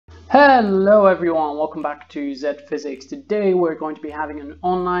Hello everyone, welcome back to Z Physics. Today we're going to be having an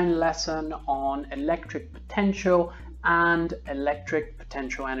online lesson on electric potential and electric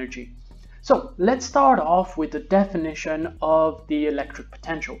potential energy. So let's start off with the definition of the electric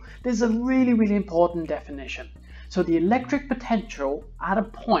potential. This is a really important definition. So the electric potential at a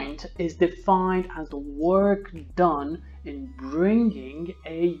point is defined as the work done in bringing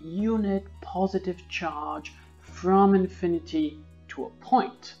a unit positive charge from infinity to a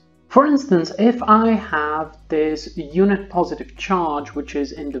point. For instance, if I have this unit positive charge which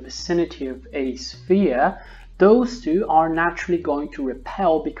is in the vicinity of a sphere, those two are naturally going to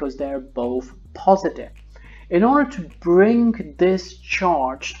repel because they're both positive. In order to bring this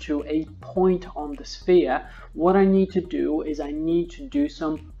charge to a point on the sphere, what I need to do is I need to do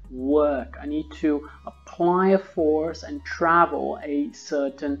some work. I need to apply a force and travel a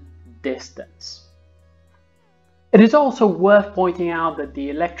certain distance. It is also worth pointing out that the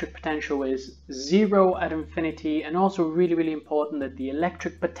electric potential is zero at infinity, and also really important that the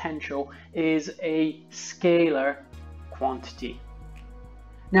electric potential is a scalar quantity.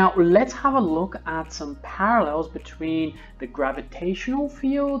 Now let's have a look at some parallels between the gravitational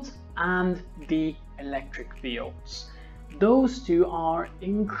fields and the electric fields. Those two are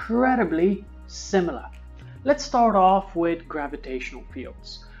incredibly similar. Let's start off with gravitational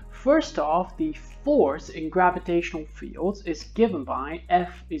fields. First off, the force in gravitational fields is given by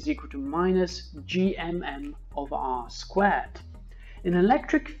F is equal to minus gmm over r squared. In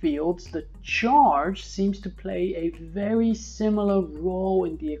electric fields, the charge seems to play a very similar role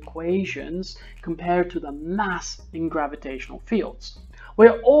in the equations compared to the mass in gravitational fields.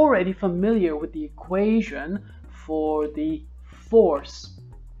 We're already familiar with the equation for the force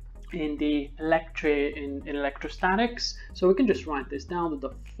in the electrostatics, so we can just write this down that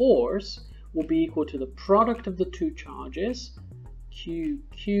the force will be equal to the product of the two charges,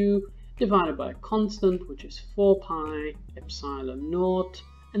 QQ, divided by a constant which is 4 pi epsilon naught,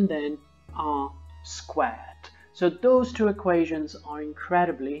 and then r squared. So those two equations are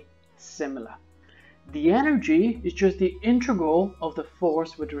incredibly similar. The energy is just the integral of the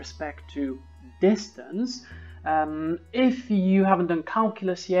force with respect to distance. If you haven't done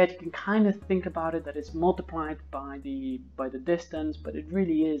calculus yet, you can kind of think about it that it's multiplied by the distance, but it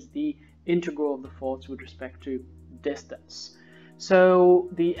really is the integral of the force with respect to distance. So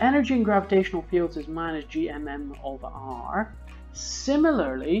the energy in gravitational fields is minus gmm over r.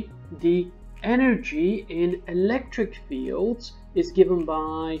 Similarly, the energy in electric fields is given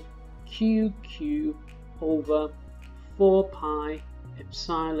by qq over 4 pi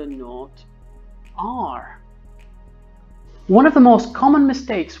epsilon naught r. One of the most common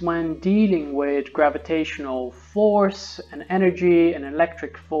mistakes when dealing with gravitational force and energy and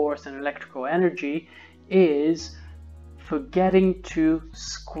electric force and electrical energy is forgetting to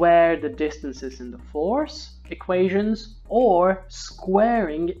square the distances in the force equations or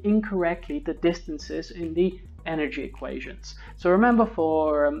squaring incorrectly the distances in the energy equations. So remember,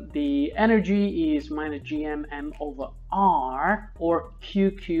 for the energy is minus gmm over r, or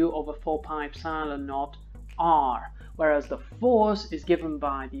qq over 4 pi epsilon naught r. Whereas the force is given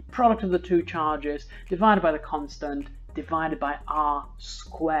by the product of the two charges divided by the constant divided by r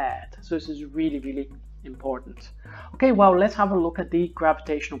squared. So this is really important. Okay, well, let's have a look at the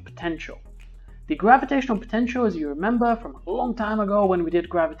gravitational potential. The gravitational potential, as you remember from a long time ago when we did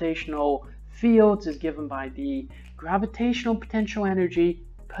gravitational fields, is given by the gravitational potential energy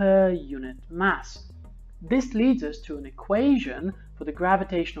per unit mass. This leads us to an equation for the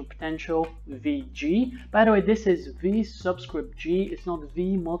gravitational potential Vg. By the way, this is V subscript g, it's not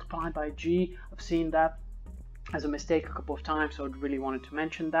V multiplied by g. I've seen that as a mistake a couple of times, so I really wanted to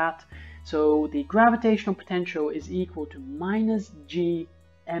mention that. So the gravitational potential is equal to minus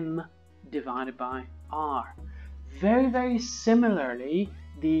gm divided by r. Very similarly,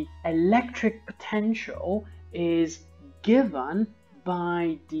 the electric potential is given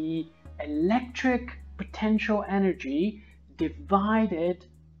by the electric potential energy divided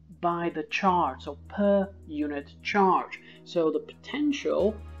by the charge, so per unit charge. So the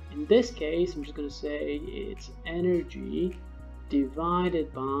potential in this case, I'm just going to say it's energy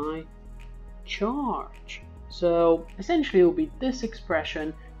divided by charge. So essentially it will be this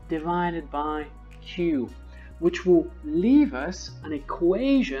expression divided by Q, which will leave us an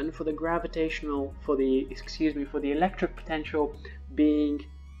equation for the electric potential being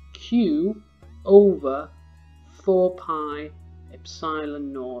Q over 4 pi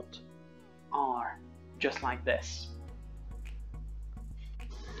epsilon naught r, just like this.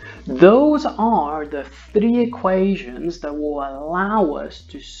 Those are the three equations that will allow us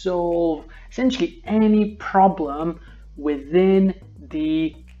to solve essentially any problem within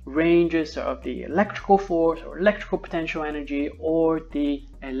the ranges of the electrical force or electrical potential energy or the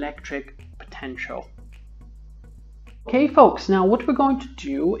electric potential. Okay folks, now what we're going to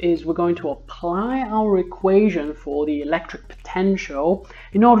do is we're going to apply our equation for the electric potential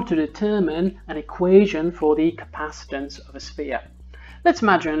in order to determine an equation for the capacitance of a sphere. Let's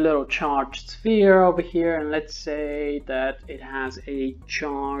imagine a little charged sphere over here, and let's say that it has a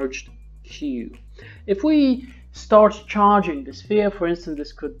charged Q. If we start charging the sphere, for instance,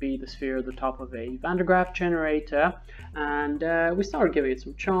 this could be the sphere at the top of a Van de Graaff generator, and we start giving it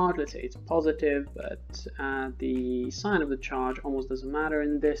some charge. Let's say it's positive, but the sign of the charge almost doesn't matter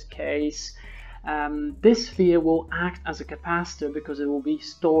in this case. This sphere will act as a capacitor because it will be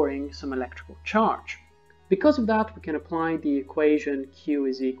storing some electrical charge. Because of that, we can apply the equation Q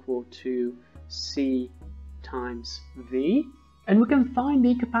is equal to C times V. And we can find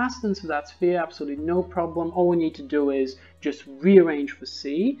the capacitance of that sphere, absolutely no problem. All we need to do is just rearrange for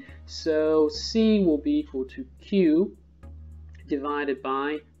C. So C will be equal to Q divided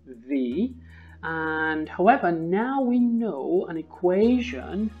by V. And however, now we know an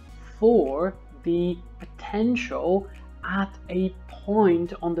equation for the potential at a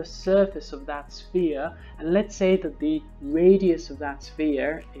point on the surface of that sphere. And let's say that the radius of that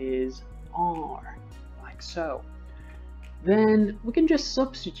sphere is R, like so. Then we can just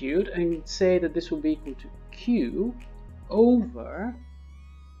substitute and say that this will be equal to Q over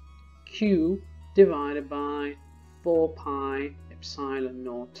Q divided by 4 pi epsilon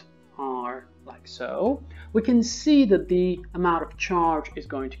naught R, like so. We can see that the amount of charge is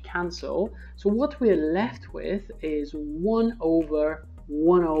going to cancel. So what we're left with is 1 over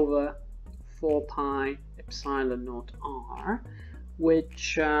 4 pi epsilon naught R,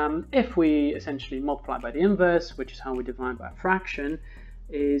 which if we essentially multiply by the inverse, which is how we divide by a fraction,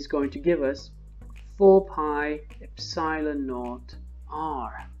 is going to give us 4 pi epsilon naught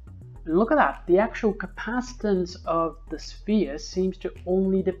R. And look at that, the actual capacitance of the sphere seems to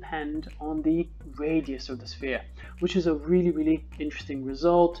only depend on the radius of the sphere, which is a really interesting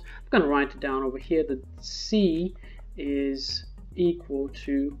result. I'm going to write it down over here that C is equal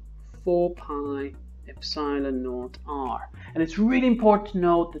to 4 pi epsilon naught R. And it's really important to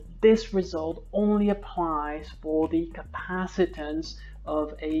note that this result only applies for the capacitance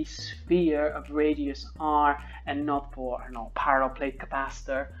of a sphere of radius R and not for parallel plate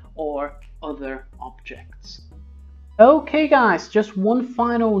capacitor or other objects. Okay guys, just one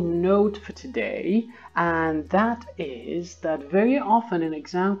final note for today, and that is that very often in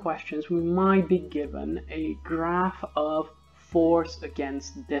exam questions we might be given a graph of force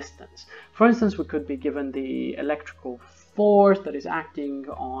against distance. For instance, we could be given the electrical force that is acting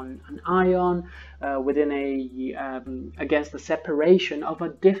on an ion within against the separation of a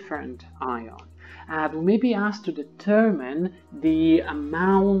different ion. And we may be asked to determine the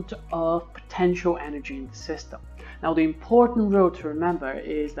amount of potential energy in the system. Now, the important rule to remember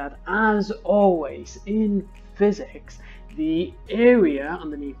is that, as always in physics, the area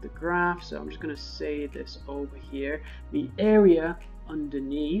underneath the graph, so I'm just going to say this over here, the area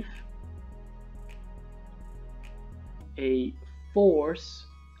underneath a force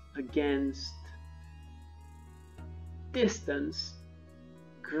against distance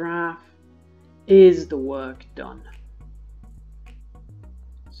graph is the work done.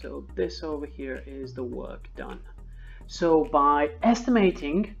 So this over here is the work done. So by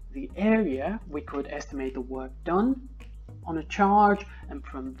estimating the area, we could estimate the work done on a charge, and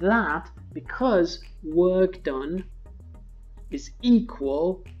from that, because work done is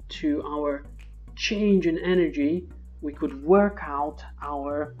equal to our change in energy, we could work out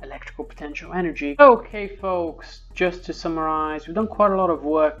our electrical potential energy. Okay folks, just to summarize, we've done quite a lot of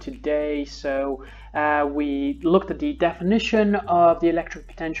work today. So we looked at the definition of the electric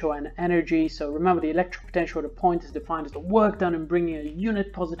potential and energy. So remember, the electric potential at a point is defined as the work done in bringing a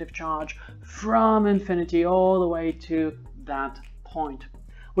unit positive charge from infinity all the way to that point.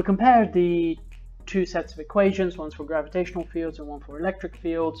 We compared the two sets of equations, one's for gravitational fields and one for electric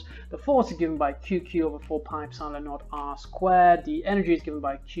fields. The force is given by QQ over 4 pi epsilon naught R squared. The energy is given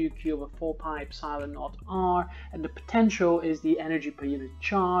by QQ over 4 pi epsilon naught R. And the potential is the energy per unit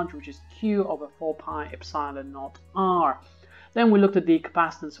charge, which is Q over 4 pi epsilon naught R. Then we looked at the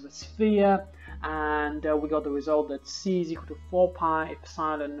capacitance of a sphere, and we got the result that C is equal to 4 pi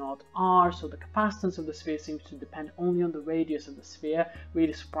epsilon naught R. So the capacitance of the sphere seems to depend only on the radius of the sphere.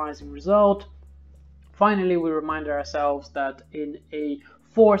 Really surprising result. Finally, we remind ourselves that in a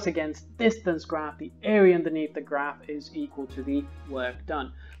force against distance graph, the area underneath the graph is equal to the work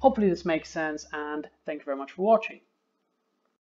done. Hopefully this makes sense, and thank you very much for watching.